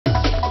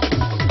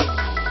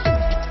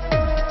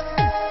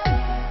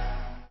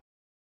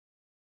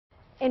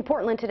In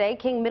Portland today,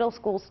 King Middle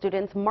School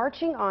students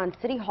marching on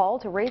City Hall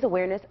to raise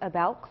awareness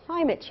about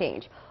climate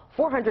change.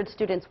 400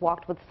 students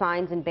walked with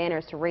signs and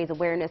banners to raise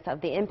awareness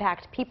of the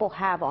impact people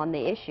have on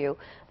the issue.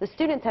 The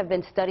students have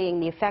been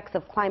studying the effects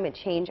of climate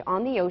change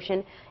on the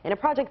ocean in a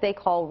project they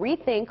call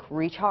Rethink,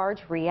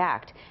 Recharge,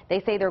 React. They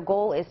say their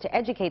goal is to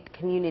educate the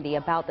community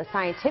about the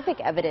scientific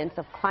evidence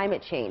of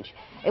climate change.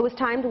 It was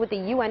timed with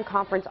the UN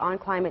Conference on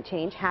Climate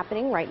Change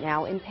happening right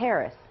now in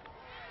Paris.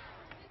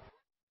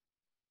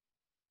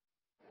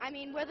 I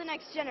mean, we're the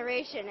next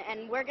generation,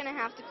 and we're going to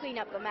have to clean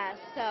up the mess.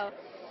 So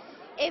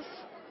if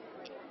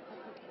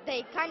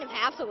they kind of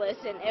have to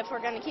listen if we're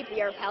going to keep the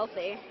earth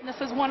healthy.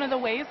 This is one of the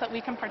ways that we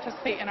can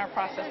participate in our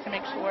process to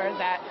make sure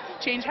that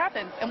change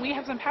happens, and we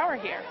have some power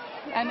here.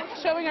 And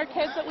showing our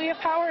kids that we have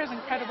power is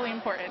incredibly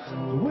important.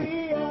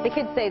 The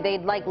kids say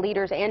they'd like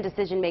leaders and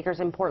decision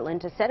makers in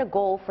Portland to set a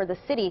goal for the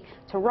city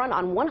to run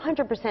on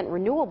 100%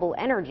 renewable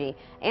energy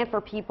and for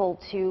people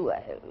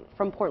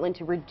from Portland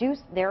to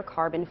reduce their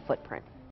carbon footprint.